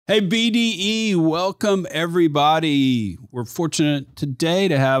Hey, BDE, welcome everybody. We're fortunate today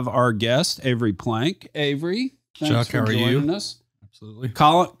to have our guest, Avery Plank. Avery, thanks Chuck, for joining us. Absolutely.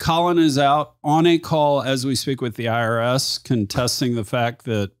 Colin is out on a call as we speak with the IRS, contesting the fact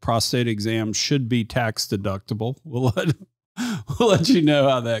that prostate exams should be tax deductible. We'll let you know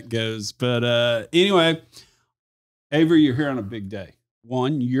how that goes. But anyway, Avery, you're here on a big day.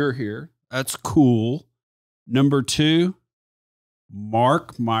 One, you're here. That's cool. Number two,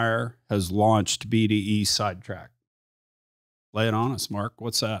 Mark Meyer has launched BDE Sidetrack. Lay it on us, Mark.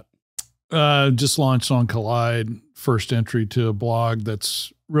 What's that? Just launched on Collide, first entry to a blog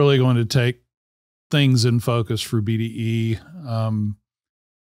that's really going to take things in focus for BDE,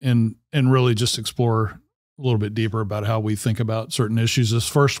 and really just explore a little bit deeper about how we think about certain issues. This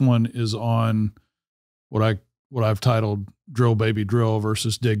first one is on what I've titled "Drill Baby Drill"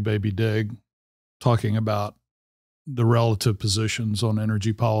 versus "Dig Baby Dig," talking about the relative positions on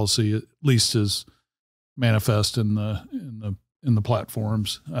energy policy, at least as manifest in the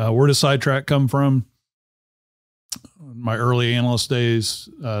platforms. Where does Sidetrack come from? In my early analyst days,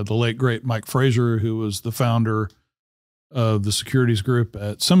 the late great Mike Frazier, who was the founder of the securities group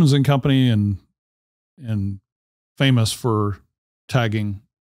at Simmons and Company and famous for tagging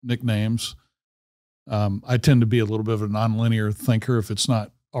nicknames. I tend to be a little bit of a nonlinear thinker if it's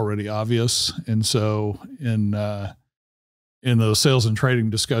not already obvious. And so in those sales and trading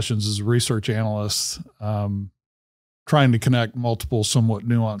discussions as a research analyst, trying to connect multiple somewhat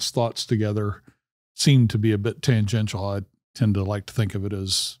nuanced thoughts together seemed to be a bit tangential. I tend to like to think of it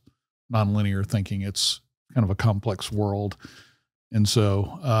as nonlinear thinking. It's kind of a complex world. And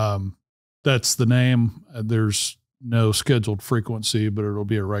so that's the name. There's no scheduled frequency, but it'll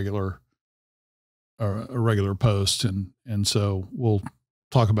be a regular post. And so we'll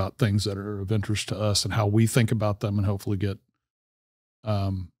talk about things that are of interest to us and how we think about them, and hopefully get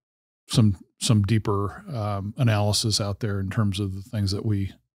some deeper analysis out there in terms of the things that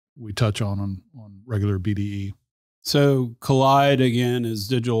we touch on regular BDE. So Collide, again, is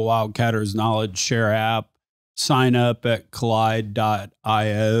Digital Wildcatter's knowledge share app. Sign up at collide.io.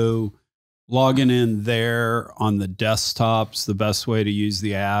 Logging in there on the desktop's the best way to use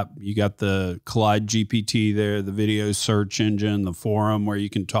the app. You got the Collide GPT there, the video search engine, the forum where you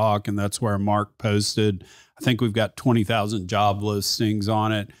can talk, and that's where Mark posted. I think we've got 20,000 job listings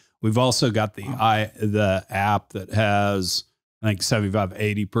on it. We've also got the app that has, I think,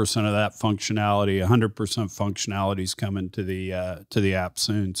 75–80% of that functionality. 100% functionality is coming to the app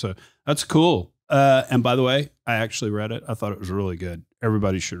soon. So that's cool. And by the way, I actually read it. I thought it was really good.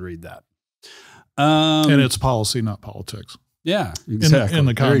 Everybody should read that. And it's policy, not politics. Yeah, exactly. In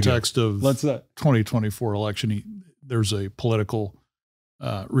the context of Let's 2024 election, there's a political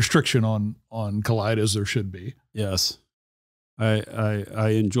restriction on Collide, as there should be. Yes.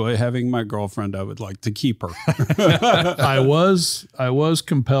 I enjoy having my girlfriend. I would like to keep her. I was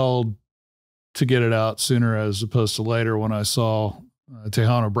compelled to get it out sooner as opposed to later when I saw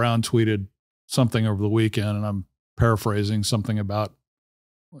Tejano Brown tweeted something over the weekend, and I'm paraphrasing something about,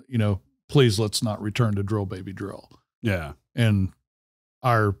 please let's not return to drill baby drill. Yeah. And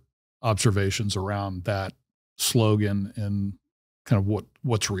our observations around that slogan and kind of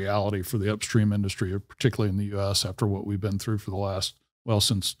what's reality for the upstream industry, particularly in the U.S. after what we've been through for the last,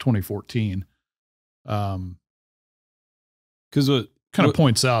 since 2014. Because it kind of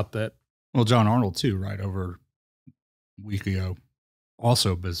points out that. Well, John Arnold too, right, over a week ago,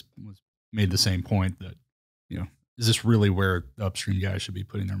 also was made the same point that, is this really where the upstream guys should be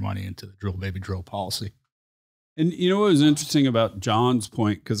putting their money into the drill baby drill policy? And what was interesting about John's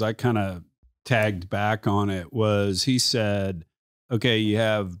point, because I kind of tagged back on it, was he said, okay, you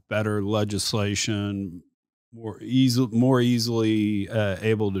have better legislation, more easily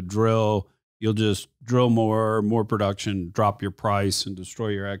able to drill. You'll just drill more production, drop your price, and destroy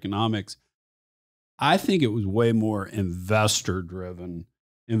your economics. I think it was way more investor driven.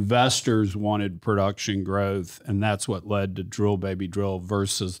 Investors wanted production growth, and that's what led to drill baby drill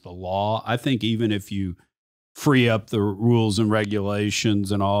versus the law. I think even if you free up the rules and regulations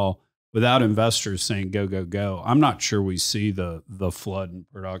and all, without investors saying go, go, go, I'm not sure we see the flood in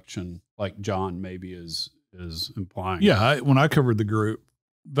production like John maybe is implying. Yeah, when I covered the group,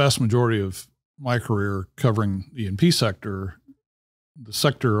 vast majority of my career covering the E&P sector, the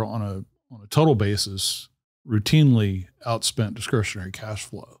sector on a total basis routinely outspent discretionary cash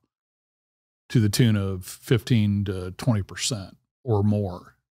flow to the tune of 15 to 20% or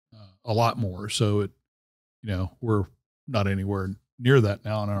more, a lot more. So we're not anywhere near that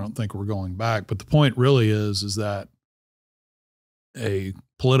now, and I don't think we're going back. But the point really is that a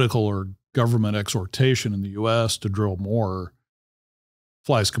political or government exhortation in the U.S. to drill more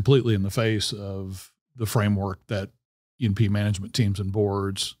flies completely in the face of the framework that E&P management teams and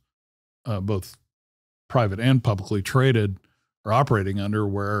boards, both private and publicly traded, are operating under,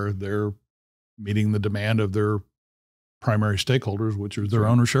 where they're meeting the demand of their primary stakeholders, which are their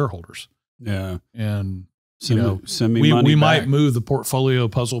owner shareholders. Yeah. And, send me money we back. might move the portfolio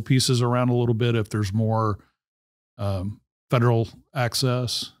puzzle pieces around a little bit if there's more federal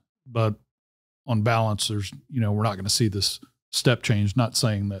access, but on balance, there's, we're not going to see this step change. Not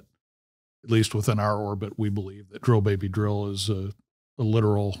saying that, at least within our orbit, we believe that drill baby drill is a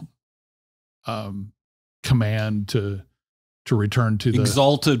literal command to return to the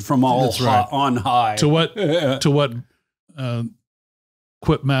exalted from all on high to what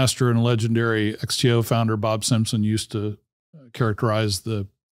Quipmaster and legendary XTO founder Bob Simpson used to characterize the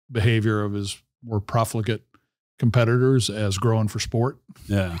behavior of his more profligate competitors as growing for sport.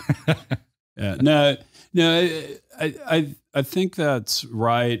 Yeah. Yeah. No, I think that's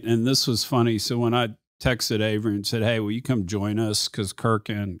right. And this was funny. So when I texted Avery and said, "Hey, will you come join us?" Because Kirk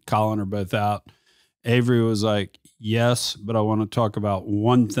and Colin are both out. Avery was like, "Yes, but I want to talk about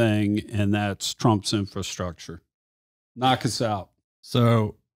one thing, and that's Trump's infrastructure. Knock us out."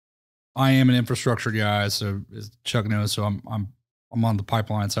 So I am an infrastructure guy. So as Chuck knows, so I'm on the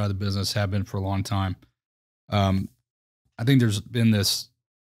pipeline side of the business, have been for a long time. I think there's been this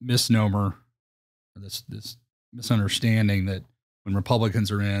misnomer, this misunderstanding that when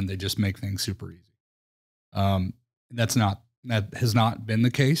Republicans are in, they just make things super easy. That has not been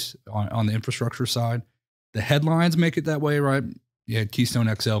the case on the infrastructure side. The headlines make it that way, right? You had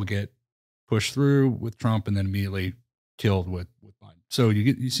Keystone XL get pushed through with Trump and then immediately killed with Biden. So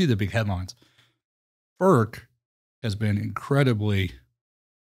you see the big headlines. FERC has been incredibly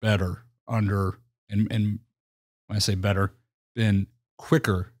better under, and when I say better, been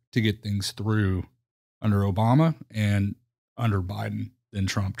quicker to get things through under Obama and under Biden than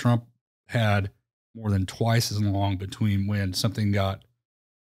Trump. Trump had more than twice as long between when something got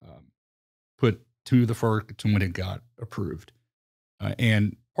put to the FERC to when it got approved.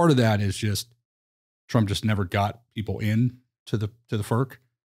 And part of that is just Trump just never got people in to the FERC.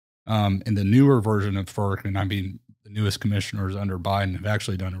 And the newer version of FERC, and I mean the newest commissioners under Biden, have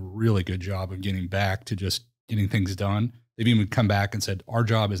actually done a really good job of getting back to just getting things done. They've even come back and said, our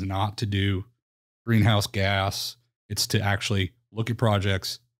job is not to do greenhouse gas. It's to actually look at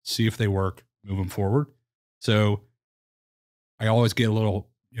projects, see if they work, move them forward. So I always get a little,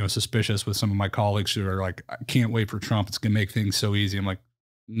 suspicious with some of my colleagues who are like, I can't wait for Trump. It's going to make things so easy. I'm like,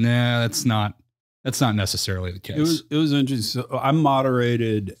 nah, that's not necessarily the case. It was interesting. So I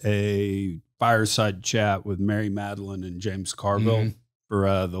moderated a fireside chat with Mary Madeline and James Carville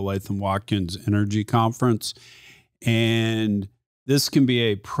for the Latham Watkins Energy Conference. And this can be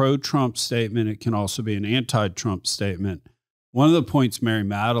a pro-Trump statement. It can also be an anti-Trump statement. One of the points Mary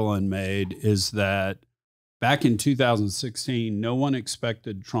Madeline made is that back in 2016, no one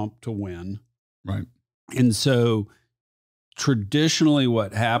expected Trump to win. Right. And so traditionally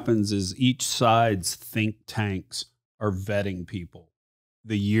what happens is each side's think tanks are vetting people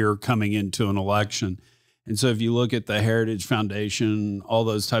the year coming into an election. And so if you look at the Heritage Foundation, all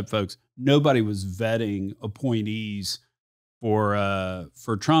those type of folks, nobody was vetting appointees for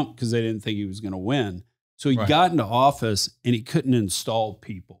Trump because they didn't think he was going to win. So he got into office and he couldn't install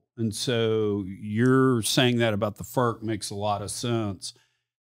people. And so you're saying that about the FERC makes a lot of sense.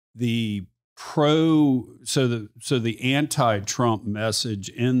 The anti-Trump message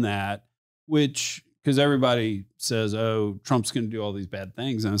in that, which, because everybody says, oh, Trump's going to do all these bad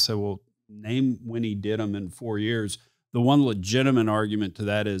things. And I said, well, name when he did them in 4 years. The one legitimate argument to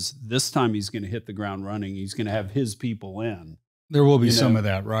that is this time he's going to hit the ground running. He's going to have his people in. There will be some of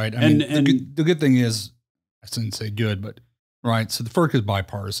that, right? I mean, the good thing is, I shouldn't say good, but right. So the FERC is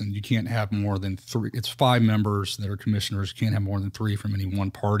bipartisan. You can't have more than 3. It's 5 members that are commissioners. You can't have more than 3 from any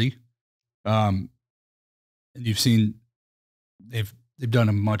one party. And you've seen they've done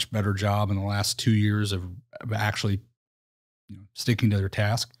a much better job in the last 2 years of actually sticking to their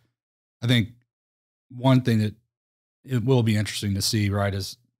task. I think one thing that it will be interesting to see, right,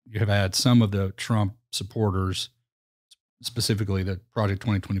 is you have had some of the Trump supporters, specifically the Project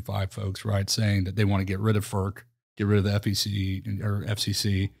 2025 folks, right, saying that they want to get rid of FERC, get rid of the FEC or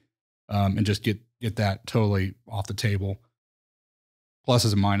FCC, and just get that totally off the table.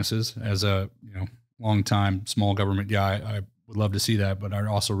 Pluses and minuses. As a longtime small government guy, I would love to see that, but I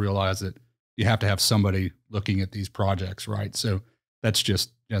also realize that you have to have somebody looking at these projects, right? So that's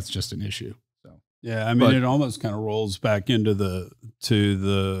just an issue. So Yeah, I mean, it almost kind of rolls back into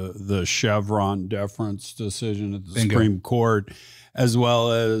the Chevron deference decision at the Supreme Court, as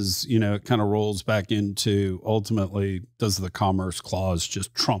well as, you know, it kind of rolls back into ultimately, does the Commerce Clause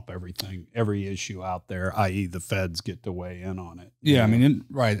just trump everything, every issue out there, i.e. the feds get to weigh in on it? Yeah, I mean,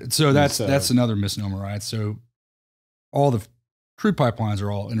 right. So that's another misnomer, right? So all the crude pipelines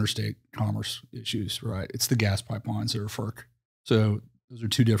are all interstate commerce issues, right? It's the gas pipelines that are FERC. So those are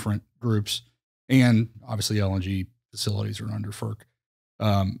two different groups. And obviously LNG facilities are under FERC.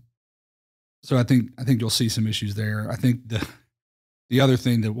 So I think you'll see some issues there. I think the other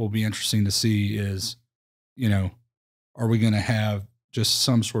thing that will be interesting to see is, you know, are we going to have just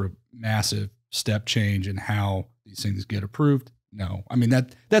some sort of massive step change in how these things get approved? No. I mean,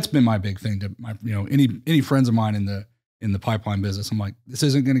 that's been my big thing to my, you know, any friends of mine in the pipeline business. I'm like, this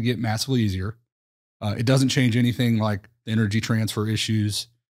isn't going to get massively easier. It doesn't change anything like the energy transfer issues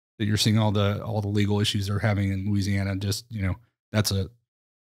that you're seeing, all the legal issues they're having in Louisiana. Just, you know, that's you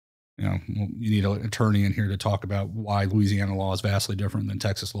need an attorney in here to talk about why Louisiana law is vastly different than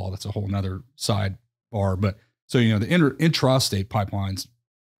Texas law. That's a whole nother sidebar. But so, you know, the intrastate pipelines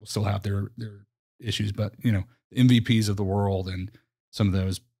will still have their issues, but, you know, the MVPs of the world and some of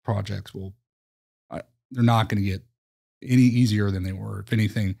those projects they're not going to get any easier than they were. If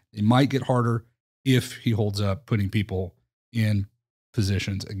anything, they might get harder if he holds up putting people in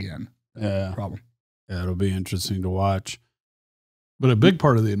positions again. Problem. Yeah, it'll be interesting to watch. But a big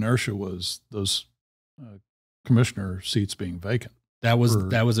part of the inertia was those commissioner seats being vacant. That was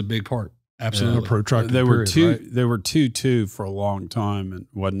a big part. Absolutely. Protracted They were period, right? They were 2-2 for a long time, and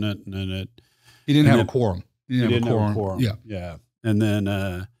wasn't it? And then he didn't have a quorum. He didn't have a quorum. Yeah. Yeah. And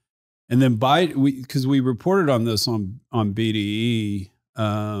then Biden, because we reported on this on BDE,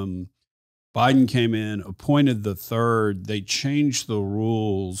 Biden came in, appointed the third. They changed the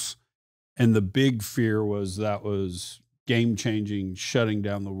rules, and the big fear was that was game-changing, shutting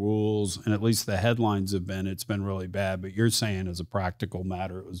down the rules. And at least the headlines have been, it's been really bad. But you're saying as a practical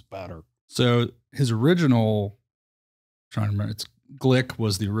matter, it was better. So his original, trying to remember, Glick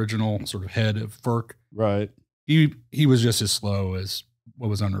was the original sort of head of FERC. Right. He was just as slow as what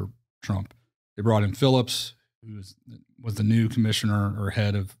was under Trump. They brought in Phillips, who was the new commissioner or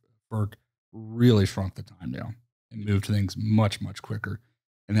head of FERC. Really shrunk the time down and moved things much, much quicker.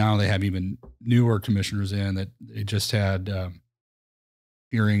 And now they have even newer commissioners in that they just had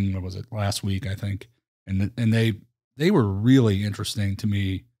hearing, what was it, last week, I think. And they were really interesting to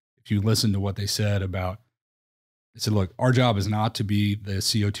me. If you listen to what they said about, they said, look, our job is not to be the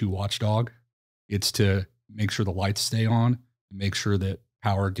CO2 watchdog. It's to make sure the lights stay on, make sure that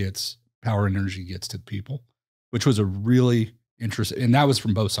power energy gets to the people, which was a really interesting, and that was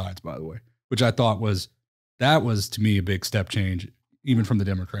from both sides, by the way, which I thought was to me a big step change, even from the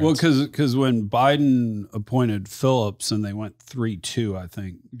Democrats. Well, because when Biden appointed Phillips and they went 3-2, I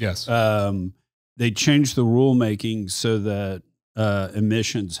think. Yes. They changed the rulemaking so that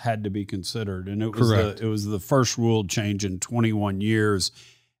emissions had to be considered, and it was the first rule change in 21 years,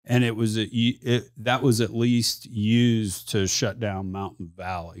 and that was at least used to shut down Mountain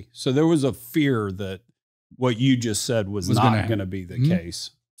Valley. So there was a fear that what you just said was not going to be the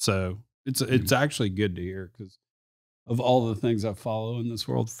case. So it's actually good to hear, because of all the things I follow in this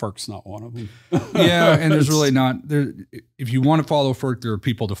world, FERC's not one of them. Yeah, and there's really not there. If you want to follow FERC, there are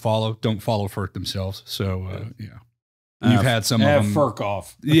people to follow. Don't follow FERC themselves. So yeah. You've had some of them. FERC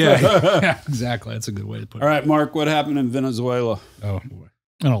off. Yeah, exactly. That's a good way to put it. All right, Mark, what happened in Venezuela? Oh, boy.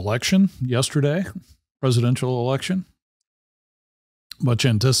 An election yesterday, presidential election, much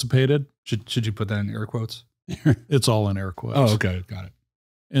anticipated. Should you put that in air quotes? It's all in air quotes. Oh, okay. Got it.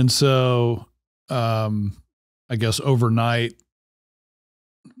 And so I guess overnight,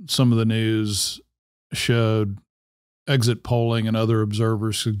 some of the news showed exit polling and other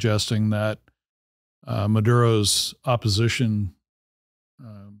observers suggesting that Maduro's opposition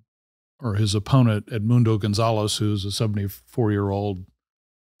or his opponent, Edmundo Gonzalez, who's a 74-year-old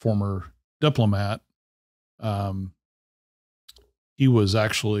former diplomat, he was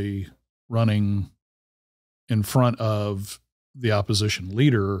actually running in front of the opposition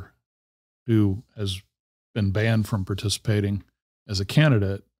leader, who has been banned from participating as a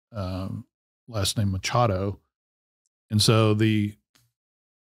candidate, last name Machado. And so the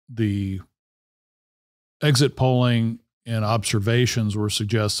exit polling and observations were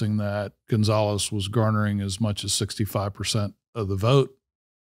suggesting that Gonzalez was garnering as much as 65% of the vote,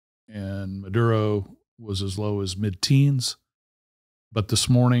 and Maduro was as low as mid-teens. But this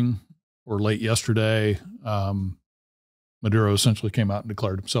morning, or late yesterday, Maduro essentially came out and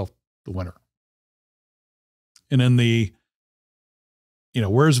declared himself the winner. And in the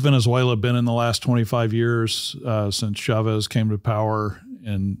where's Venezuela been in the last 25 years since Chavez came to power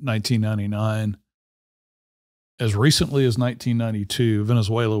in 1999? As recently as 1992,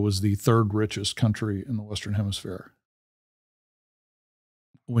 Venezuela was the third richest country in the Western Hemisphere.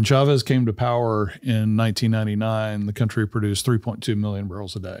 When Chavez came to power in 1999, the country produced 3.2 million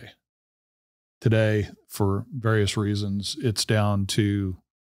barrels a day. Today, for various reasons, it's down to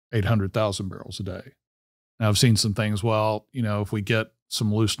 800,000 barrels a day. Now, I've seen some things, if we get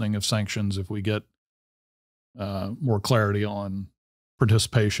some loosening of sanctions, if we get more clarity on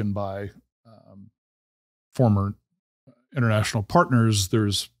participation by former international partners,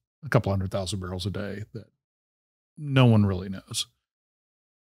 there's a couple 100,000 barrels a day that no one really knows.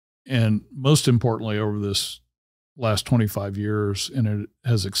 And most importantly, over this last 25 years, and it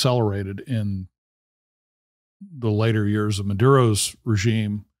has accelerated in the later years of Maduro's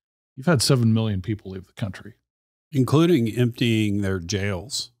regime, you've had 7 million people leave the country. Including emptying their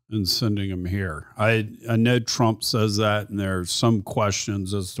jails and sending them here. I know Trump says that, and there are some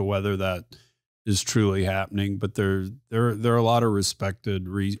questions as to whether that is truly happening, but there are a lot of respected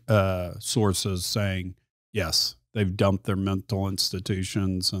sources saying, yes, they've dumped their mental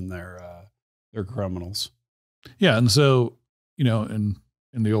institutions and they're criminals. Yeah. And so, in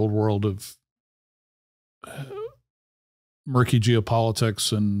the old world of murky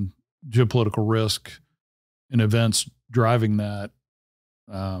geopolitics and geopolitical risk and events driving that,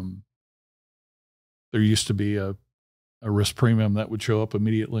 there used to be a risk premium that would show up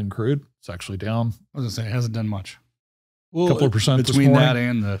immediately in crude. It's actually down. I was going to say, it hasn't done much. Well, a couple of percent between that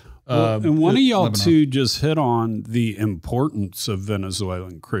and the. And one of y'all too just hit on the importance of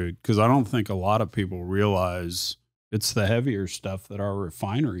Venezuelan crude, because I don't think a lot of people realize it's the heavier stuff that our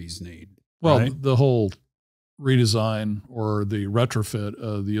refineries need. Well, right? The whole redesign or the retrofit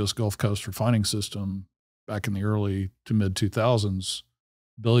of the U.S. Gulf Coast refining system back in the early to mid 2000s,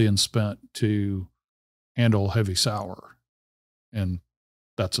 billions spent to handle heavy sour. And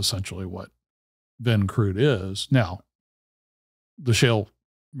that's essentially what Ven crude is. Now, the shale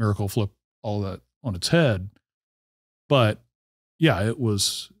miracle flipped all that on its head. But yeah, it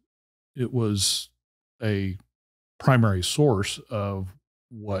was a primary source of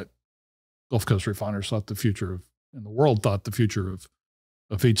what Gulf Coast refiners thought the future of, and the world thought the future of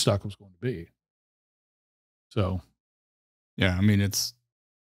feedstock was going to be. So, yeah, I mean, it's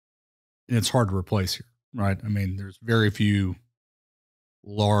hard to replace here, right? I mean, there's very few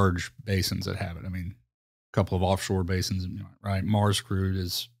large basins that have it. I mean, a couple of offshore basins, right? Mars crude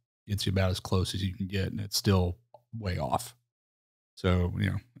gets you about as close as you can get, and it's still way off. So,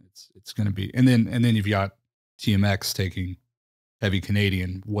 it's going to be, and then you've got TMX taking heavy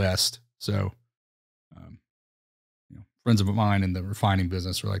Canadian west. So, friends of mine in the refining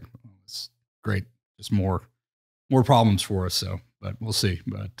business are like, oh, it's great, just more problems for us. So, but we'll see.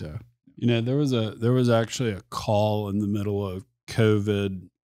 But there was actually a call in the middle of COVID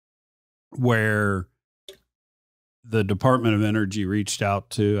where the Department of Energy reached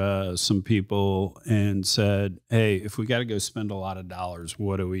out to some people and said, hey, if we got to go spend a lot of dollars,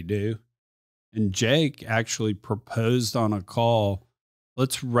 what do we do? And Jake actually proposed on a call,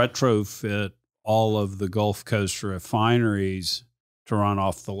 let's retrofit all of the Gulf Coast refineries to run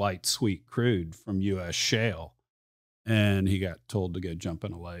off the light sweet crude from U.S. shale. And he got told to go jump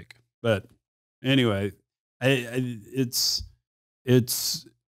in a lake. But anyway, it's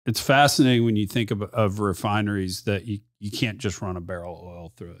fascinating when you think of refineries that you can't just run a barrel of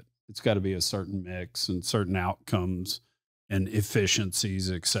oil through it. It's got to be a certain mix and certain outcomes and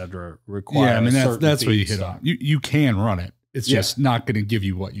efficiencies, et cetera, require. Yeah, I mean, that's what you hit on. You can run it. It's just not going to give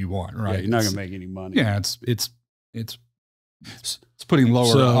you what you want, right? Yeah, you're not going to make any money. Yeah, it's putting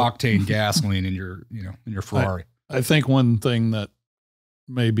lower octane gasoline in your Ferrari. I think one thing that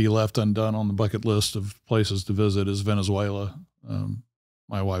may be left undone on the bucket list of places to visit is Venezuela.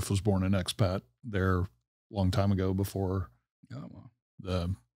 My wife was born an expat there a long time ago before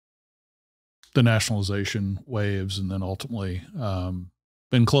the nationalization waves, and then ultimately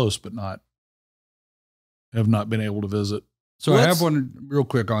been close, but have not been able to visit. So I have one real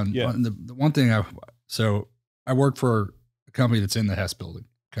quick on the one thing. I work for a company that's in the Hess building,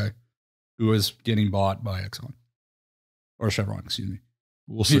 okay, who is getting bought by Exxon or Chevron, excuse me.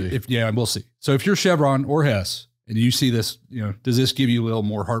 We'll see. We'll see. So if you're Chevron or Hess and you see this, does this give you a little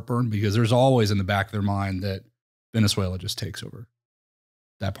more heartburn? Because there's always in the back of their mind that Venezuela just takes over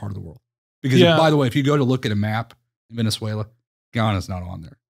that part of the world. Because by the way, if you go to look at a map in Venezuela, Guyana's not on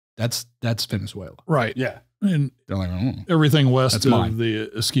there. That's Venezuela. Right. Yeah. And they're like, everything west of the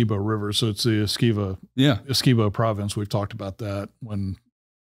Essequibo River. So it's the Essequibo province. We've talked about that when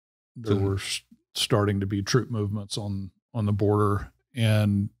there were starting to be troop movements on the border.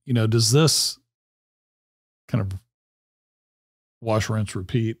 And, you know, does this kind of wash, rinse,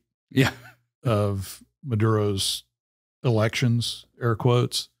 repeat Yeah. of Maduro's elections, air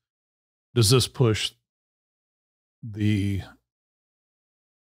quotes, does this push the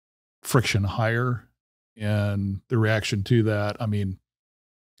friction higher? And the reaction to that, I mean,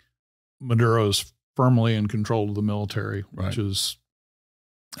 Maduro's firmly in control of the military, which is,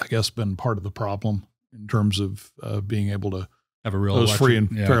 I guess, been part of the problem in terms of being able to have a real those election. free and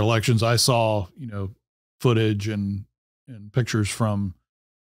fair elections. I saw, you know, footage and pictures from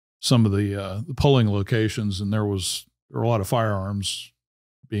some of the polling locations, and there were a lot of firearms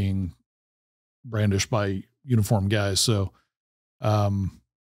being brandished by uniformed guys. So,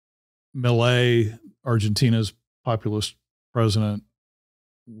 Milei, Argentina's populist president,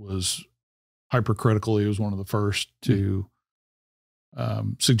 was hypercritical. He was one of the first to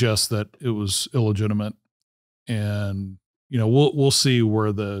suggest that it was illegitimate. And, you know, we'll see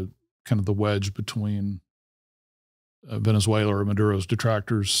where the kind of the wedge between Venezuela or Maduro's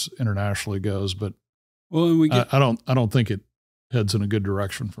detractors internationally goes. But well, and I don't think it heads in a good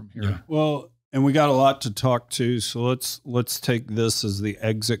direction from here. Yeah. Well, and we got a lot to talk to, so let's take this as the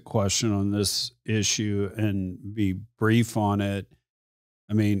exit question on this issue and be brief on it.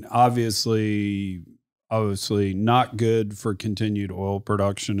 I mean, obviously not good for continued oil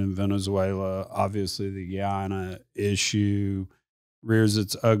production in Venezuela. Obviously, the Guyana issue rears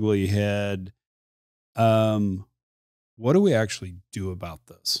its ugly head. What do we actually do about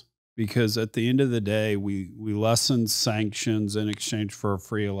this? Because at the end of the day, we lessened sanctions in exchange for a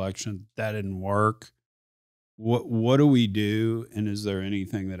free election. That didn't work. What do we do? And is there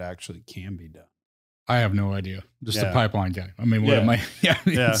anything that actually can be done? I have no idea. Just a pipeline guy. I mean, what am I? Yeah,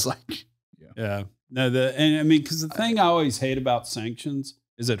 it's like, yeah. No, and I mean, because the thing I always hate about sanctions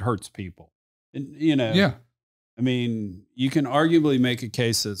is it hurts people. And, you know, I mean, you can arguably make a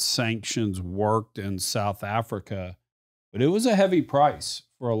case that sanctions worked in South Africa, but it was a heavy price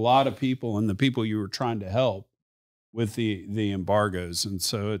for a lot of people and the people you were trying to help with the embargoes. And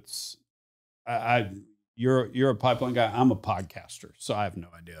so it's, you're a pipeline guy. I'm a podcaster, so I have no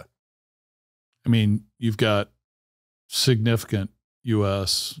idea. I mean, you've got significant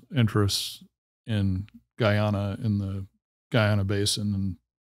U.S. interests in Guyana, in the Guyana Basin, and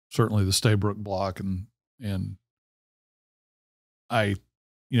certainly the Staybrook Block. And I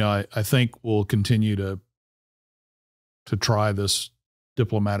think we'll continue to try this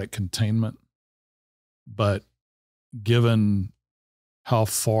diplomatic containment. But given how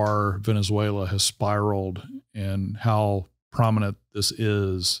far Venezuela has spiraled and how prominent this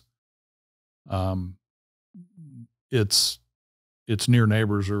is, its near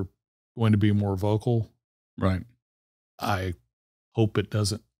neighbors are going to be more vocal. Right. I hope it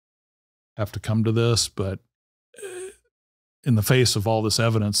doesn't have to come to this, but in the face of all this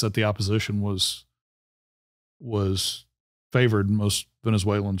evidence that the opposition was favored, most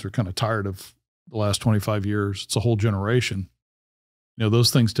Venezuelans are kind of tired of the last 25 years. It's a whole generation. You know,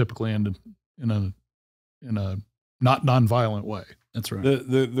 those things typically end in a not nonviolent way. That's right.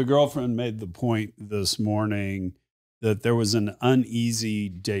 The girlfriend made the point this morning that there was an uneasy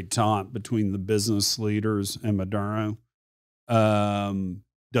détente between the business leaders and Maduro.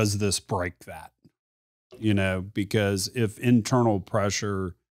 Does this break that? You know, because if internal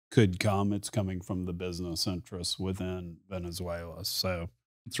pressure could come, it's coming from the business interests within Venezuela. So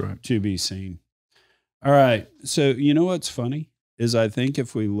that's right. To be seen. All right. So, you know what's funny is I think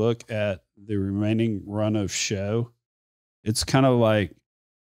if we look at the remaining run of show, it's kind of like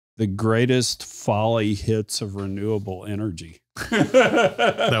the greatest folly hits of renewable energy.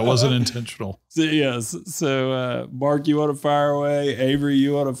 That wasn't intentional. So, yes. So, Mark, you want to fire away? Avery,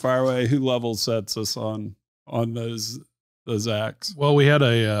 you want to fire away? Who level sets us on those acts? Well, we had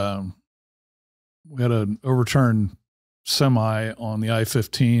an overturned semi on the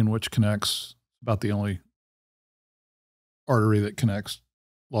I-15, which connects about the only artery that connects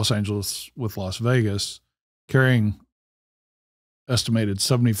Los Angeles with Las Vegas, carrying estimated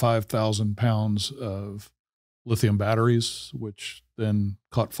 75,000 pounds of lithium batteries, which then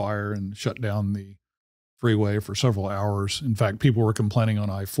caught fire and shut down the freeway for several hours. In fact, people were complaining on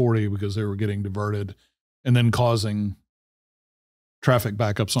I-40 because they were getting diverted and then causing traffic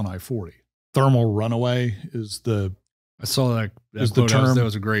backups on I-40. Thermal runaway is I saw that is quote. the term. That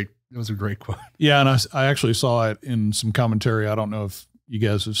was a great quote. Yeah, and I actually saw it in some commentary. I don't know if you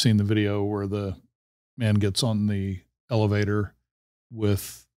guys have seen the video where the man gets on the elevator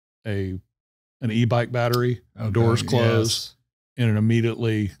with an e-bike battery, doors close, and it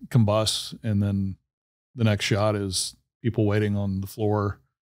immediately combusts. And then the next shot is people waiting on the floor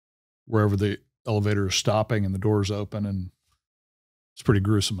wherever the elevator is stopping and the doors open, and it's pretty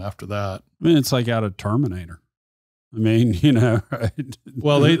gruesome after that. I mean, it's like out of Terminator. I mean, you know, right?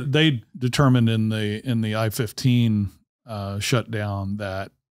 Well, they determined in the I-15 shutdown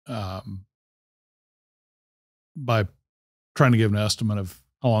that by trying to give an estimate of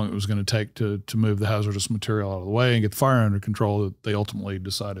how long it was going to take to move the hazardous material out of the way and get the fire under control, that they ultimately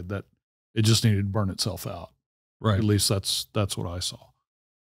decided that it just needed to burn itself out. Right. At least that's what I saw.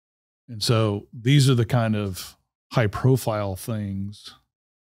 And so these are the kind of high profile things,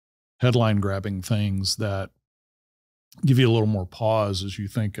 headline grabbing things that give you a little more pause as you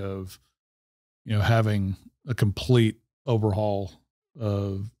think of, you know, having a complete overhaul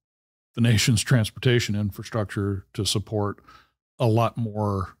of the nation's transportation infrastructure to support a lot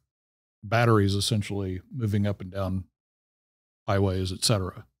more batteries essentially moving up and down highways, et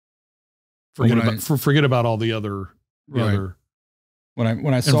cetera. Forget about all the other, other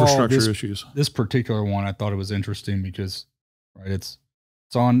when I saw infrastructure issues. This particular one, I thought it was interesting because, right, it's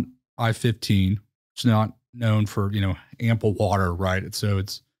on I-15. It's not known for, you know, ample water, right? It's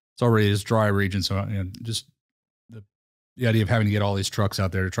already this dry region. So, you know, just the idea of having to get all these trucks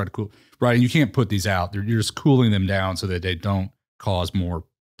out there to try to cool, right? And you can't put these out. You're just cooling them down so that they don't cause more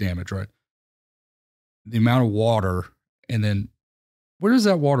damage, right? The amount of water, and then where does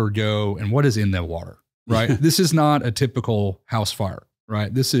that water go and what is in that water, right? This is not a typical house fire,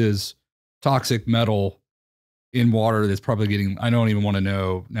 right? This is toxic metal in water that's probably getting, I don't even want to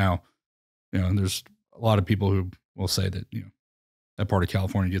know now, you know, there's a lot of people who will say that, you know, that part of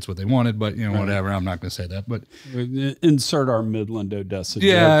California gets what they wanted, but you know, whatever, I'm not going to say that, but insert our Midland Odessa.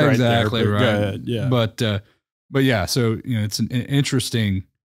 Yeah, right exactly. There, right. Yeah. But yeah, so, you know, it's an interesting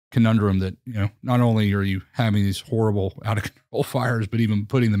conundrum that, you know, not only are you having these horrible out of control fires, but even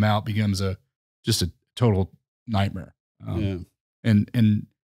putting them out becomes just a total nightmare. And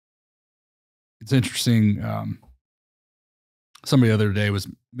it's interesting. Somebody the other day was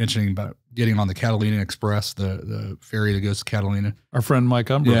mentioning about getting on the Catalina Express, the ferry that goes to Catalina. Our friend Mike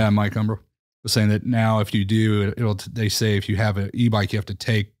Umbro. Yeah, Mike Umbro was saying that now if you do, they say if you have an e-bike, you have to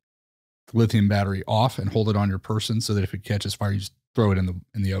take the lithium battery off and hold it on your person so that if it catches fire, you just throw it in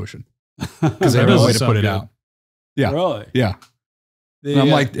the ocean because they have no way to put it out. Yeah. Really? Yeah. And I'm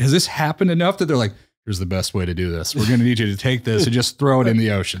like, has this happened enough that they're like, here's the best way to do this. We're going to need you to take this and just throw it in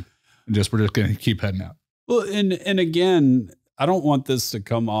the ocean and we're just going to keep heading out. Well, and again, I don't want this to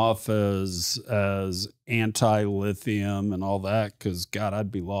come off as anti-lithium and all that, because God,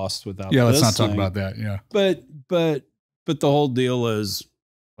 I'd be lost without. Yeah, let's this not talk thing. about that. Yeah, but the whole deal is,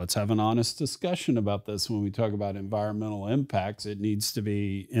 let's have an honest discussion about this. When we talk about environmental impacts, it needs to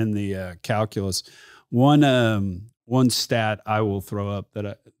be in the calculus. One stat I will throw out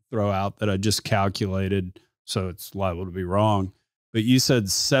that I just calculated, so it's liable to be wrong. But you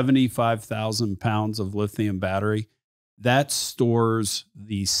said 75,000 pounds of lithium battery. That stores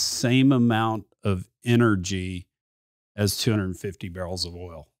the same amount of energy as 250 barrels of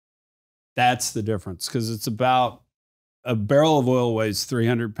oil. That's the difference, because it's about a barrel of oil weighs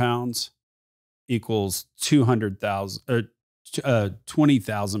 300 pounds equals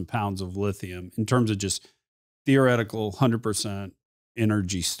 20,000 pounds of lithium in terms of just theoretical 100%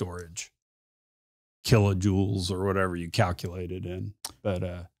 energy storage, kilojoules or whatever you calculate it in. But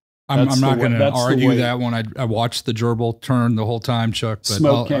I'm not going to argue that one. I watched the gerbil turn the whole time, Chuck. But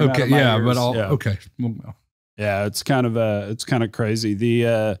smoke came out of my ears. Okay. Yeah, it's kind of crazy.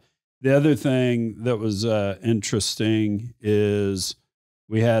 The other thing that was interesting is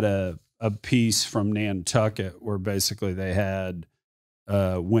we had a piece from Nantucket where basically they had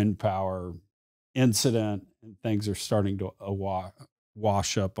a wind power incident and things are starting to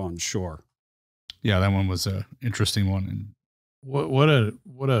wash up on shore. Yeah, that one was an interesting one. And what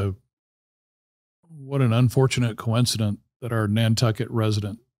an unfortunate coincidence that our Nantucket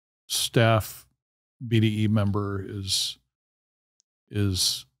resident staff BDE member is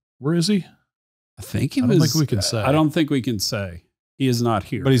where is he? I think I don't think we can say. I don't think we can say. He is not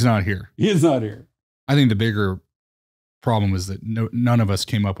here. But he's not here. He is not here. I think the bigger problem is that none of us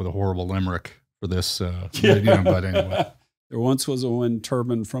came up with a horrible limerick for this. But anyway. There once was a wind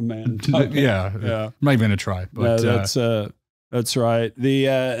turbine from Nantucket. Yeah. I'm not even going to try. But that's right.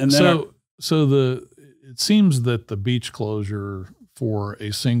 It seems that the beach closure for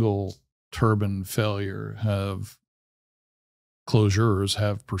a single turbine failure closures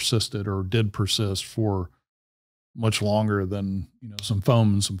have persisted or did persist for much longer than, some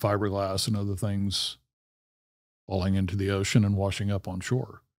foam and some fiberglass and other things falling into the ocean and washing up on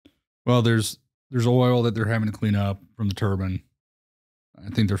shore. Well, there's oil that they're having to clean up from the turbine. I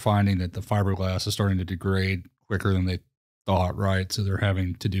think they're finding that the fiberglass is starting to degrade quicker than they thought, right? So they're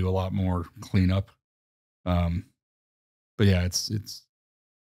having to do a lot more cleanup. But yeah, it's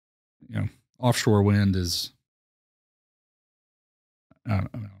offshore wind is, I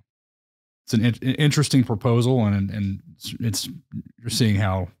don't know. It's an interesting proposal, and you're seeing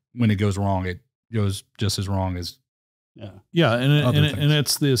how when it goes wrong, it goes just as wrong as and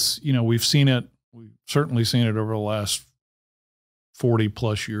it's this. We've certainly seen it over the last 40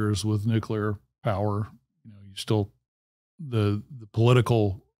 plus years with nuclear power. You still the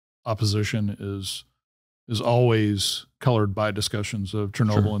political opposition is always colored by discussions of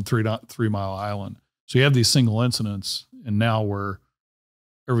Chernobyl and 3 Mile Island. So you have these single incidents, and now where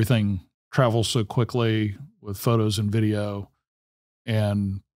everything travels so quickly with photos and video,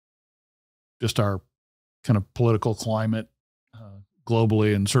 and just our kind of political climate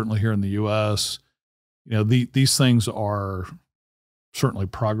globally, and certainly here in the U.S., these things are certainly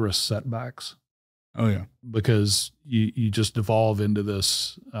progress setbacks. Oh yeah, because you just devolve into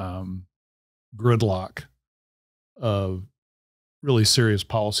this gridlock of really serious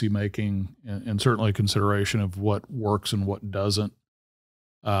policy making, and certainly consideration of what works and what doesn't.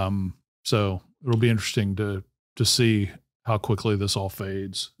 So it'll be interesting to see how quickly this all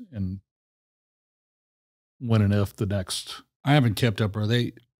fades, and when and if the next. I haven't kept up. Are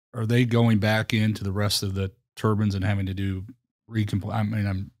they going back into the rest of the turbines and having to do I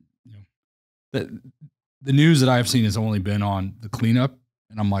mean, the news that I've seen has only been on the cleanup,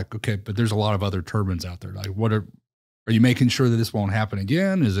 and I'm like, okay, but there's a lot of other turbines out there. Like, what are you making sure that this won't happen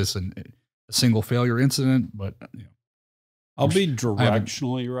again? Is this a single failure incident? But I'll be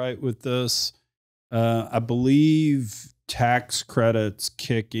directionally right with this. I believe tax credits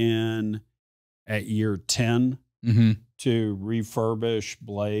kick in at year 10 to refurbish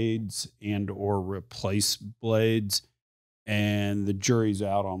blades and or replace blades. And the jury's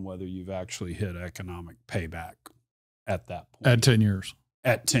out on whether you've actually hit economic payback at that point. At 10 years.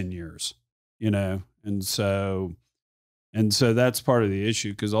 At 10 years, And so that's part of the issue,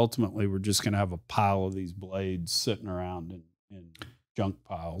 because ultimately we're just going to have a pile of these blades sitting around in junk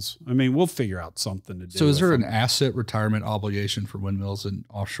piles. I mean, we'll figure out something to do. So is there an asset retirement obligation for windmills and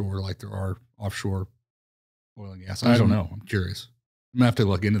offshore like there are offshore oil and gas? I don't know. I'm curious. I'm going to have to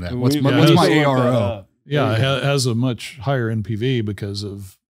look into that. What's my ARO? Yeah, it has a much higher NPV because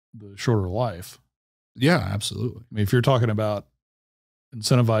of the shorter life. Yeah, absolutely. I mean, if you're talking about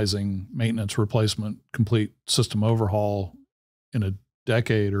incentivizing maintenance, replacement, complete system overhaul in a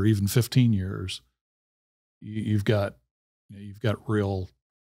decade or even 15 years, you've got real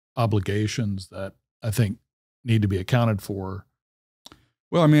obligations that I think need to be accounted for.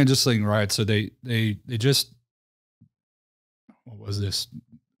 Well, I mean, just saying, right. So they just, what was this?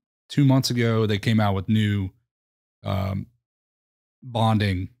 2 months ago, they came out with new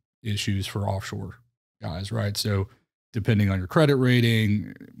bonding issues for offshore guys, right? So depending on your credit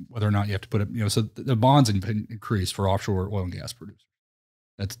rating, whether or not you have to put it, so the bonds increased for offshore oil and gas producers.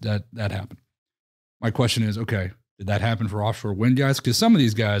 That happened. My question is, okay, did that happen for offshore wind guys? Because some of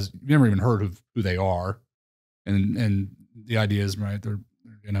these guys, you've never even heard of who they are. And the idea is, right, they're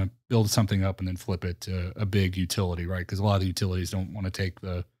going to build something up and then flip it to a big utility, right? Because a lot of the utilities don't want to take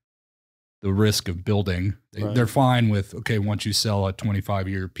the risk of building. They're fine with, okay, once you sell a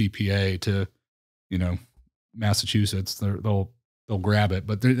 25-year PPA to, Massachusetts, they'll grab it,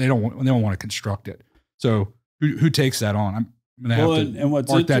 but they don't want to construct it. So who takes that on? I'm going to have to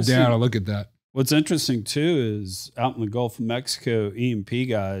mark that down and look at that. What's interesting too is out in the Gulf of Mexico, E&P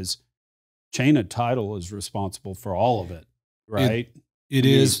guys, chain of title is responsible for all of it, right? It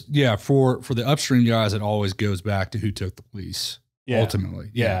is, yeah. For the upstream guys, it always goes back to who took the lease.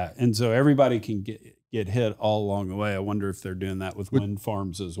 Ultimately. Yeah. And so everybody can get hit all along the way. I wonder if they're doing that with wind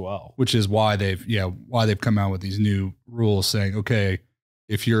farms as well. Which is why they've come out with these new rules saying, okay,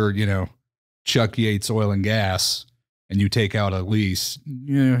 if you're, Chuck Yates Oil and Gas and you take out a lease,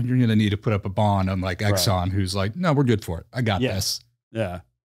 you're going to need to put up a bond, unlike Exxon, who's like, no, we're good for it. I got this. Yeah.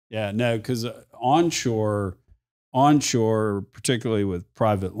 Yeah. No, because onshore, particularly with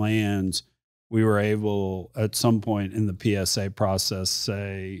private lands, we were able at some point in the PSA process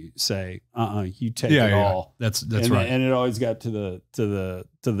say, you take it all. That's right. And it always got to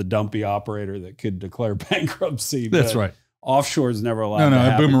the dumpy operator that could declare bankruptcy. That's right. Offshore's never allowed. No,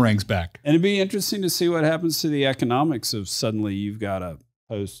 it boomerangs back. And it'd be interesting to see what happens to the economics of suddenly you've got to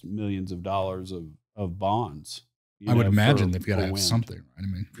post millions of dollars of bonds. I would imagine they've got to have something. Right? I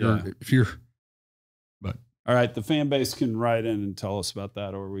mean, if you're. All right, the fan base can write in and tell us about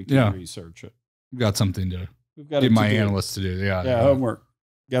that, or we can research it. We've got something to give my analysts to do. Yeah, homework.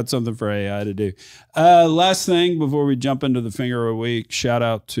 Got something for AI to do. Last thing before we jump into the finger of the week, shout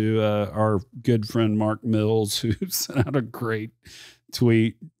out to our good friend Mark Mills, who sent out a great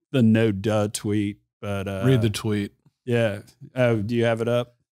tweet, the no duh tweet. But read the tweet. Yeah. Oh, do you have it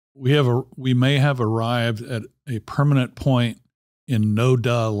up? we may have arrived at a permanent point in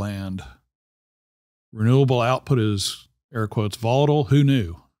no-duh land. Renewable output is, air quotes, volatile. Who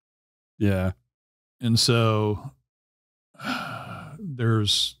knew? Yeah. And so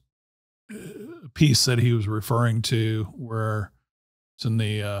there's a piece that he was referring to where it's in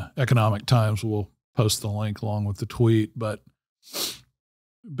the Economic Times. We'll post the link along with the tweet, but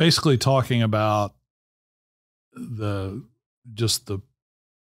basically talking about the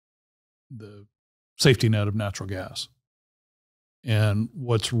safety net of natural gas. And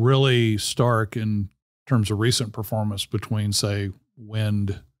what's really stark in terms of recent performance between, say,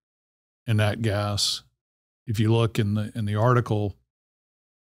 wind and nat gas, if you look in the article,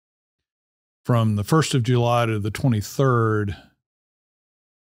 from the 1st of July to the 23rd,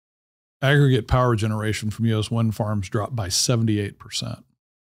 aggregate power generation from U.S. wind farms dropped by 78%,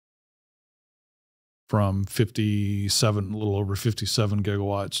 from 57, a little over 57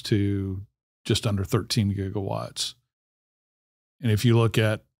 gigawatts to just under 13 gigawatts. And if you look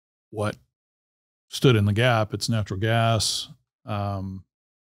at what stood in the gap, it's natural gas.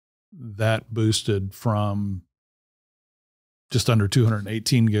 That boosted from just under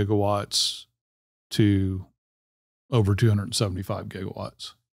 218 gigawatts to over 275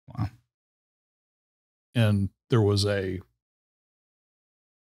 gigawatts. Wow. And there was a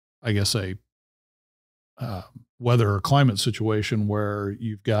weather or climate situation where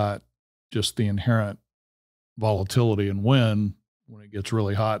you've got just the inherent volatility in wind. When it gets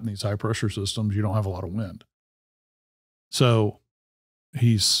really hot in these high pressure systems, you don't have a lot of wind. So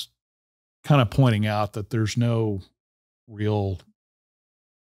he's kind of pointing out that there's no real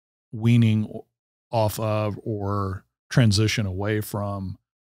weaning off of or transition away from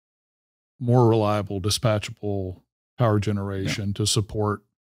more reliable dispatchable power generation to support,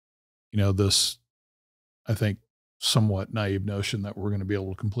 this, I think, somewhat naive notion that we're going to be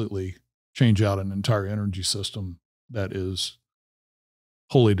able to completely change out an entire energy system that is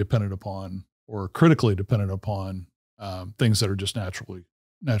wholly dependent upon or critically dependent upon things that are just naturally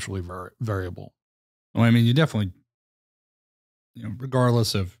variable. Well, I mean, you definitely,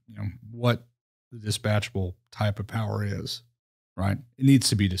 regardless of, what the dispatchable type of power is, right? It needs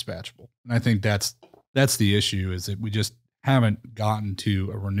to be dispatchable. And I think that's the issue, is that we just haven't gotten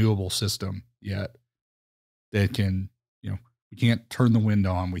to a renewable system yet that can, we can't turn the wind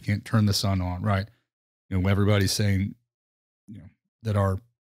on. We can't turn the sun on, right? Everybody's saying, that our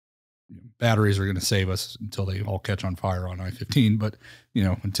batteries are going to save us until they all catch on fire on I-15. But,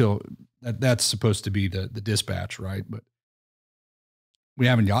 until that's supposed to be the dispatch, right? But we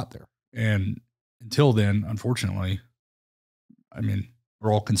haven't got there. And until then, unfortunately, I mean,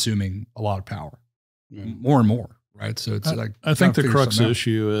 we're all consuming a lot of power, more and more, right? So it's I think the crux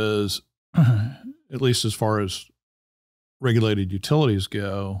issue is, at least as far as regulated utilities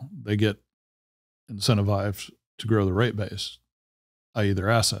go, they get incentivized to grow the rate base, i.e. their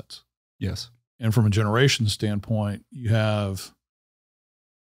assets. Yes. And from a generation standpoint, you have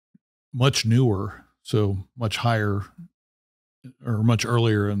much newer, so much higher or much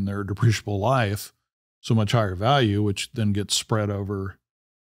earlier in their depreciable life, so much higher value, which then gets spread over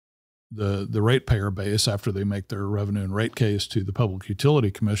the ratepayer base after they make their revenue and rate case to the public utility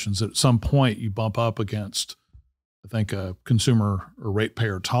commissions. At some point, you bump up against, I think, a consumer or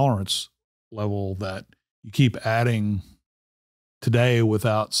ratepayer tolerance level that you keep adding today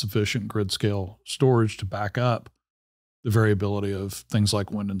without sufficient grid scale storage to back up the variability of things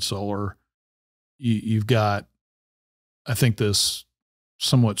like wind and solar. You've got, I think, this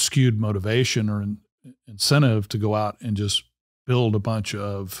somewhat skewed motivation or incentive to go out and just build a bunch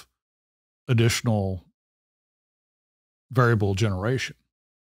of additional variable generation.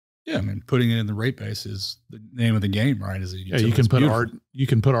 Yeah, I mean, putting it in the rate base is the name of the game, right? You can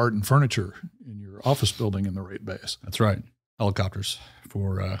put art and furniture in your office building in the rate base. That's right. Helicopters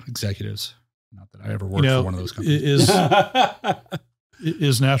for executives. Not that I ever worked for one of those companies.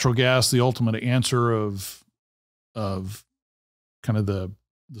 Is natural gas the ultimate answer of kind of the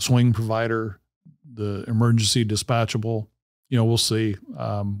swing provider, the emergency dispatchable? We'll see.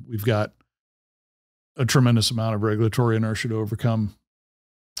 We've got a tremendous amount of regulatory inertia to overcome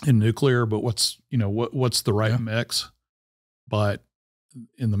in nuclear, but what's the right mix? But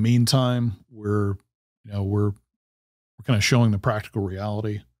in the meantime, we're kind of showing the practical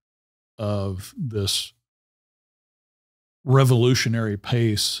reality of this revolutionary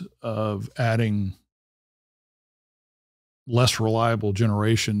pace of adding less reliable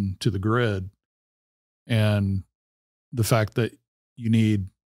generation to the grid, and the fact that you need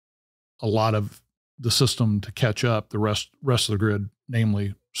a lot of the system to catch up the rest of the grid,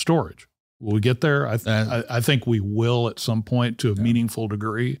 namely storage. Will we get there? I think we will at some point to a meaningful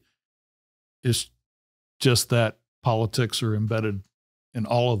degree. It's just that politics are embedded in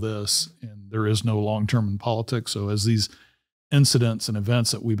all of this, and there is no long-term in politics. So as these incidents and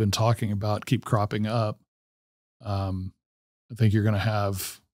events that we've been talking about keep cropping up, I think you're going to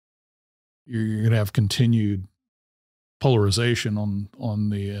have continued polarization on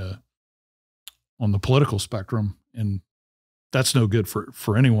the political spectrum, and that's no good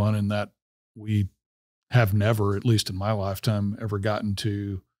for anyone. In that we have never, at least in my lifetime, ever gotten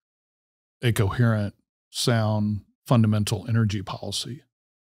to a coherent, sound, fundamental energy policy.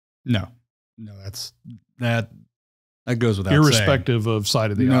 No, that goes without irrespective saying. of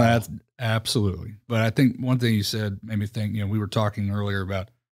side of the aisle. No, that's absolutely. But I think one thing you said made me think, we were talking earlier about,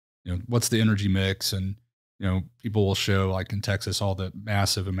 what's the energy mix, and, people will show, like in Texas, all the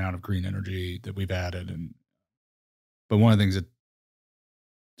massive amount of green energy that we've added. But one of the things that,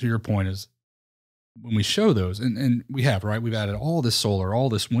 to your point, is when we show those, and we have, right, we've added all this solar, all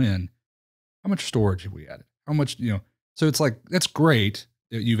this wind, how much storage have we added? How much, so it's like, that's great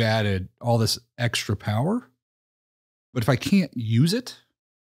that you've added all this extra power, but if I can't use it,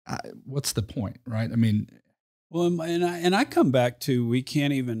 what's the point, right? I mean, well, and I come back to, we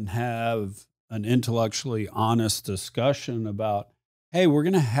can't even have an intellectually honest discussion about, hey, we're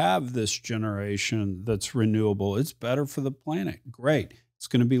going to have this generation that's renewable. It's better for the planet. Great. It's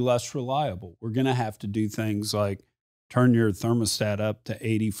going to be less reliable. We're going to have to do things like turn your thermostat up to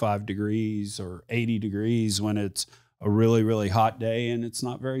 85 degrees or 80 degrees when it's a really, really hot day and it's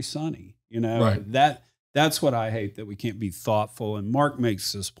not very sunny. Right. That's what I hate, that we can't be thoughtful. And Mark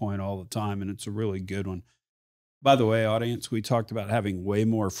makes this point all the time, and it's a really good one. By the way, audience, we talked about having way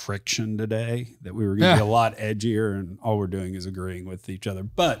more friction today, that we were going to be a lot edgier, and all we're doing is agreeing with each other.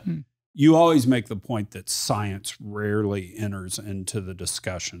 But you always make the point that science rarely enters into the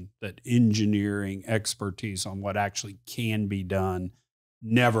discussion, that engineering expertise on what actually can be done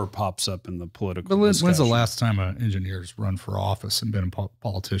never pops up in the political discussion. When's the last time an engineer's run for office and been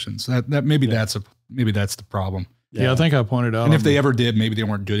politicians? That maybe that's the problem. Yeah, I think I pointed out. And if they ever did, maybe they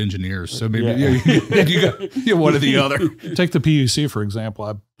weren't good engineers. So maybe you got one or the other. Take the PUC, for example.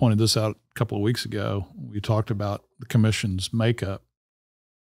 I pointed this out a couple of weeks ago. We talked about the commission's makeup.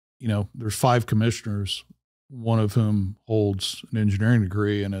 There's 5 commissioners, one of whom holds an engineering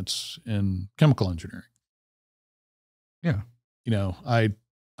degree, and it's in chemical engineering. Yeah. I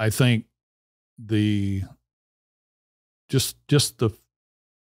think just the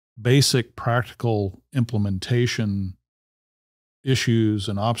basic practical implementation issues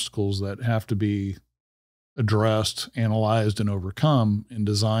and obstacles that have to be addressed, analyzed, and overcome in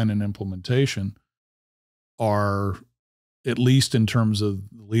design and implementation are, at least in terms of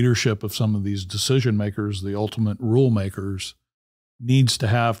the leadership of some of these decision makers, the ultimate rule makers, needs to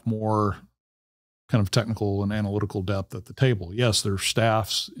have more kind of technical and analytical depth at the table. Yes, there are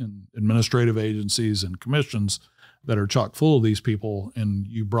staffs in administrative agencies and commissions that are chock full of these people. And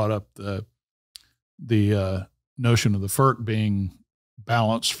you brought up the notion of the FERC being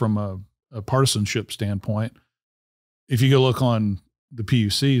balanced from a partisanship standpoint. If you go look on the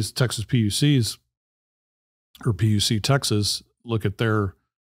PUCs, Texas PUCs, or PUC Texas, look at their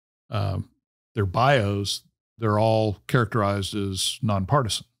bios, they're all characterized as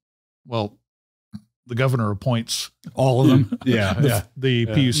nonpartisan. Well, the governor appoints all of them. The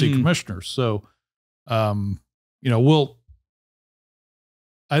PUC commissioners. So, I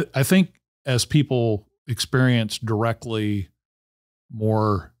think as people experience directly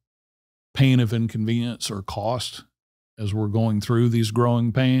more pain of inconvenience or cost as we're going through these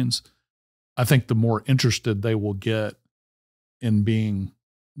growing pains, I think the more interested they will get in being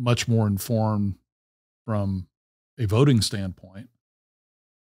much more informed from a voting standpoint.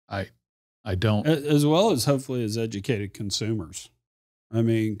 I don't. As well as hopefully as educated consumers. I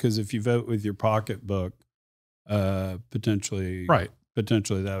mean, because if you vote with your pocketbook, potentially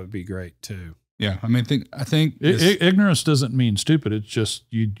that would be great too. Yeah, I mean, I think ignorance doesn't mean stupid. It's just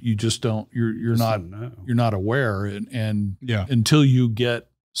you just don't. You're not aware, and until you get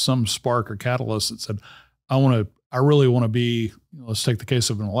some spark or catalyst that said, I really want to be. Let's take the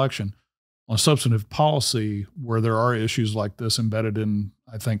case of an election on substantive policy where there are issues like this embedded in,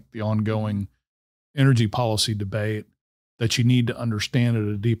 I think, the ongoing energy policy debate, that you need to understand at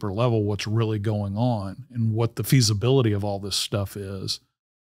a deeper level what's really going on and what the feasibility of all this stuff is.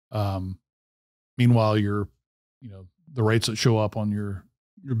 Meanwhile, the rates that show up on your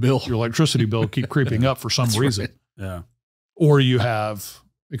bill, your electricity bill, keep creeping up for some reason. Right. Yeah. Or you have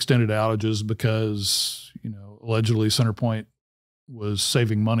extended outages because, allegedly CenterPoint was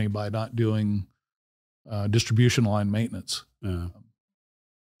saving money by not doing distribution line maintenance. Yeah.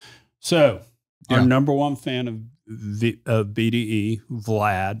 So our Yeah. number one fan of BDE,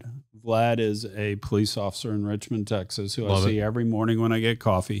 Vlad. Vlad is a police officer in Richmond, Texas, who Love I see it. every morning when I get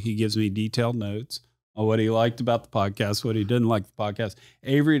coffee. He gives me detailed notes on what he liked about the podcast, what he didn't like the podcast.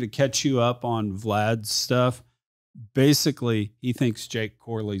 Avery, to catch you up on Vlad's stuff, basically, he thinks Jake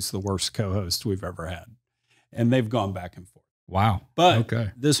Corley's the worst co-host we've ever had. And they've gone back and forth. Wow. But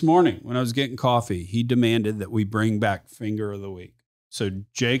Okay. this morning, when I was getting coffee, he demanded that we bring back Finger of the Week. So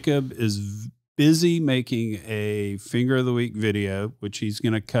Jacob is busy making a Finger of the Week video, which he's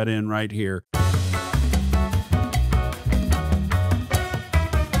going to cut in right here.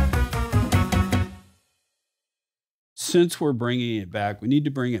 Since we're bringing it back, we need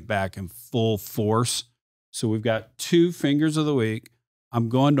to bring it back in full force. So we've got 2 Fingers of the Week. I'm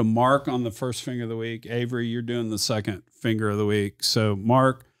going to Mark on the first Finger of the Week. Avery, you're doing the second Finger of the Week. So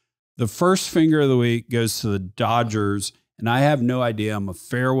Mark, the first Finger of the Week goes to the Dodgers. And I have no idea. I'm a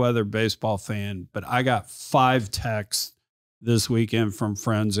fair weather baseball fan, but I got 5 texts this weekend from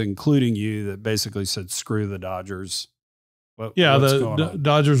friends, including you, that basically said, screw the Dodgers. Yeah, what's the going on?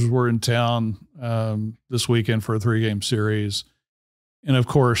 Dodgers were in town this weekend for a 3-game series. And of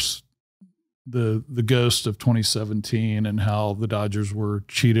course, the ghost of 2017 and how the Dodgers were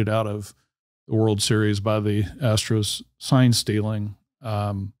cheated out of the World Series by the Astros sign stealing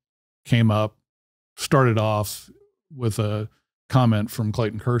came up, started off with a comment from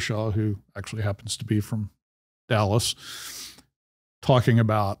Clayton Kershaw, who actually happens to be from Dallas, talking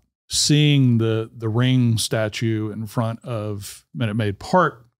about seeing the ring statue in front of Minute Maid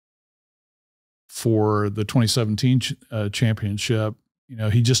Park for the 2017 championship. You know,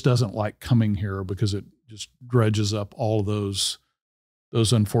 he just doesn't like coming here because it just dredges up all of those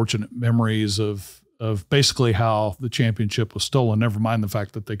unfortunate memories of basically how the championship was stolen, never mind the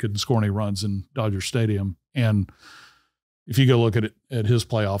fact that they couldn't score any runs in Dodger Stadium. And if you go look at it, at his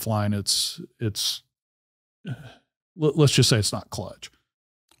playoff line, it's let's just say it's not clutch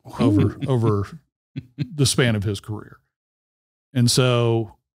over the span of his career. And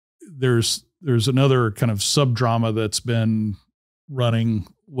so there's another kind of sub drama that's been running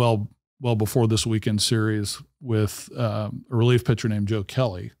well before this weekend series with a relief pitcher named Joe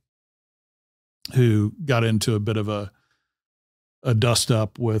Kelly, who got into a bit of a dust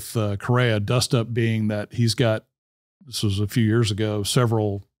up with Correa. Dust up being that he's got, this was a few years ago,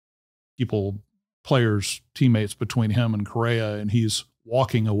 several players, teammates between him and Correa, and he's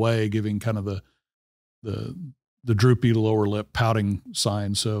walking away, giving kind of the droopy lower lip pouting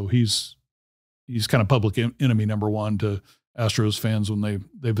sign. So he's kind of public enemy number one to Astros fans when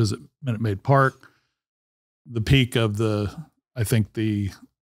they visit Minute Maid Park. The peak of I think the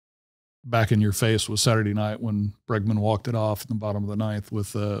back in your face was Saturday night when Bregman walked it off in the bottom of the 9th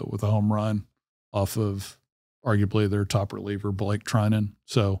with a home run off of arguably their top reliever, Blake Trinan.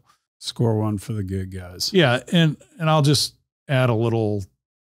 So Score one for the good guys. yeah. And I'll just add a little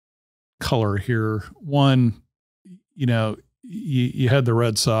color here. One, you know, you had the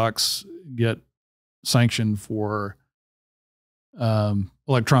Red Sox get sanctioned for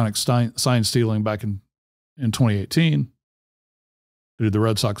electronic sign stealing back in 2018. Who did the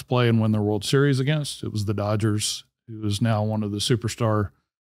Red Sox play and win their World Series against? It was the Dodgers, who is now one of the superstar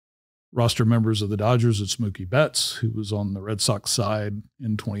roster members of the Dodgers. It's Mookie Betts, who was on the Red Sox side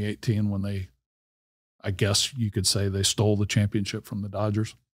in 2018 when they, I guess you could say, they stole the championship from the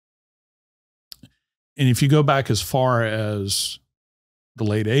Dodgers. And if you go back as far as the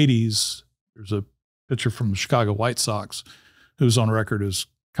late 80s, there's a pitcher from the Chicago White Sox who's on record as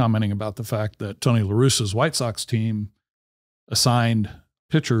commenting about the fact that Tony La Russa's White Sox team assigned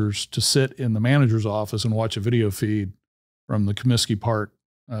pitchers to sit in the manager's office and watch a video feed from the Comiskey Park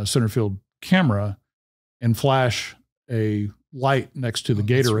center field camera and flash a light next to the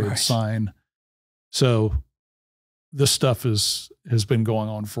Gatorade sign. So this stuff has been going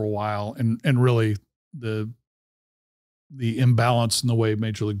on for a while, and really the imbalance in the way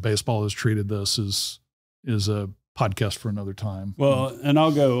Major League Baseball has treated this is a podcast for another time. Well, and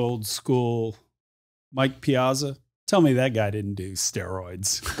I'll go old school. Mike Piazza, tell me that guy didn't do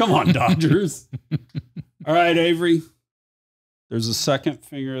steroids. Come on, Dodgers. All right, Avery. There's a second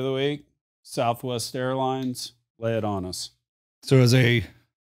Finger of the Week. Southwest Airlines. Lay it on us. So as a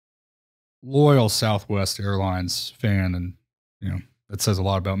loyal Southwest Airlines fan, and that says a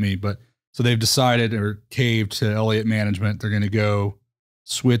lot about me, but so they've decided or caved to Elliott management. They're going to go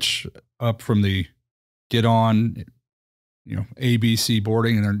switch up from the get on, ABC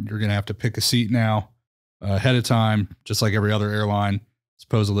boarding, and you're going to have to pick a seat now ahead of time, just like every other airline.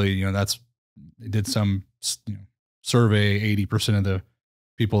 Supposedly, they did some, survey, 80% of the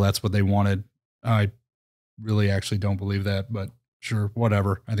people, that's what they wanted. I really actually don't believe that, but sure,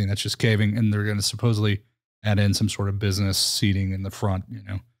 whatever. I think that's just caving, and they're going to supposedly add in some sort of business seating in the front.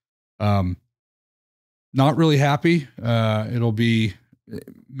 Not really happy. It'll be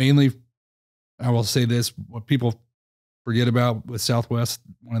mainly, I will say this, what people forget about with Southwest,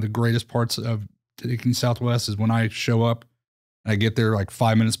 one of the greatest parts of taking Southwest is when I show up, I get there like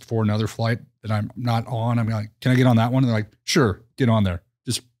 5 minutes before another flight that I'm not on. I'm like, can I get on that one? And they're like, sure, get on there.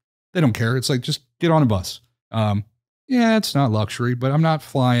 Just, they don't care. It's like, just get on a bus. Yeah, it's not luxury, but I'm not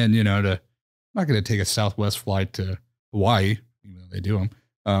flying, I'm not going to take a Southwest flight to Hawaii, even though they do them.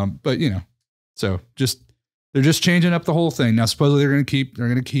 But so they're just changing up the whole thing. Now, supposedly they're going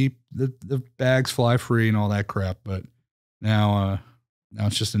to keep the bags fly free and all that crap. But now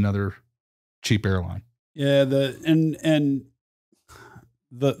it's just another cheap airline. Yeah.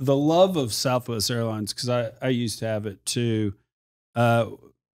 The love of Southwest Airlines, cause I used to have it too.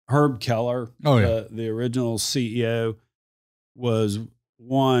 Herb Keller, the original CEO, was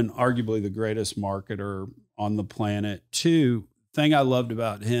one, arguably the greatest marketer on the planet. Two, thing I loved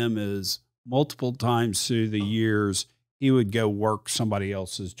about him is multiple times through the years, he would go work somebody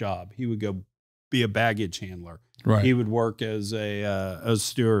else's job. He would go be a baggage handler. Right. He would work as a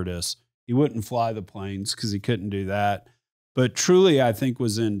stewardess. He wouldn't fly the planes because he couldn't do that. But truly, I think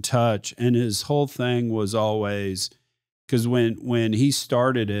was in touch. And his whole thing was always, because when he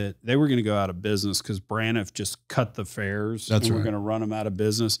started it, they were going to go out of business because Braniff just cut the fares. That's and right. We're going to run them out of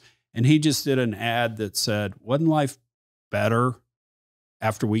business. And he just did an ad that said, wasn't life better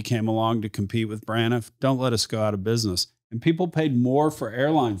after we came along to compete with Braniff? Don't let us go out of business. And people paid more for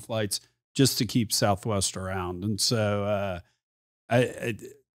airline flights just to keep Southwest around. And so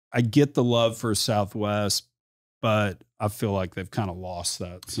I get the love for Southwest, but I feel like they've kind of lost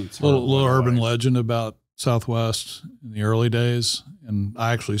that since. Little urban legend about Southwest in the early days, and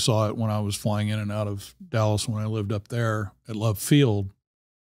I actually saw it when I was flying in and out of Dallas when I lived up there at Love Field.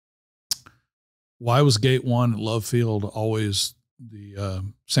 Why was Gate 1 at Love Field always the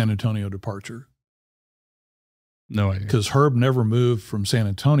San Antonio departure? No idea. Because Herb never moved from San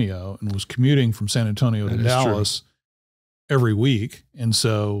Antonio and was commuting from San Antonio to Dallas every week, and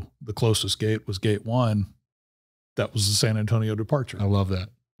so the closest gate was Gate 1. That was the San Antonio departure. I love that.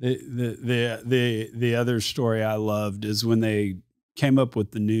 The other story I loved is when they came up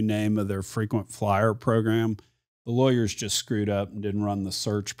with the new name of their frequent flyer program, the lawyers just screwed up and didn't run the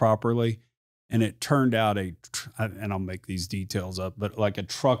search properly. And it turned out and I'll make these details up, but like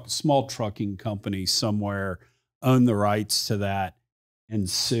small trucking company somewhere owned the rights to that and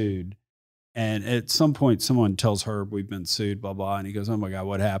sued. And at some point, someone tells Herb, we've been sued, blah, blah. And he goes, oh my God,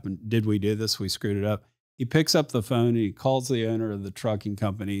 what happened? Did we do this? We screwed it up. He picks up the phone and he calls the owner of the trucking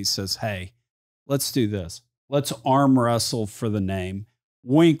company. He says, hey, let's do this. Let's arm wrestle for the name.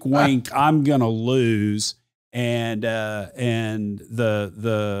 Wink, wink. I'm going to lose. And the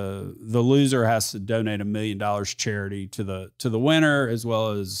loser has to donate $1 million charity to the winner, as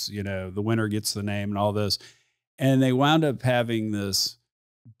well as, the winner gets the name and all this. And they wound up having this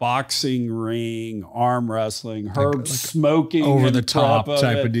boxing ring, arm wrestling, Herb like smoking over the top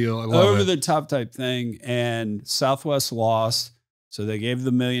type of deal. I love over the top type thing. And Southwest lost. So they gave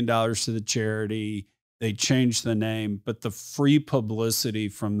the $1 million to the charity. They changed the name, but the free publicity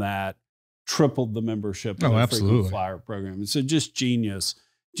from that tripled the membership of the frequent flyer program. So just genius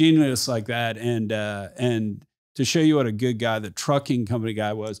like that. And to show you what a good guy the trucking company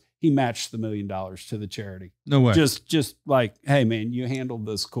guy was, he matched the $1 million to the charity. No way. Just like, hey man, you handled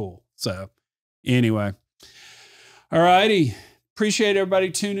this cool. So anyway, all righty. Appreciate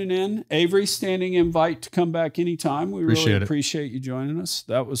everybody tuning in. Avery, standing invite to come back anytime. We really appreciate you joining us.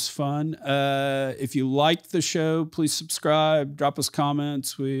 That was fun. If you liked the show, please subscribe, drop us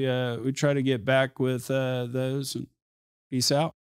comments. We try to get back with those, and peace out.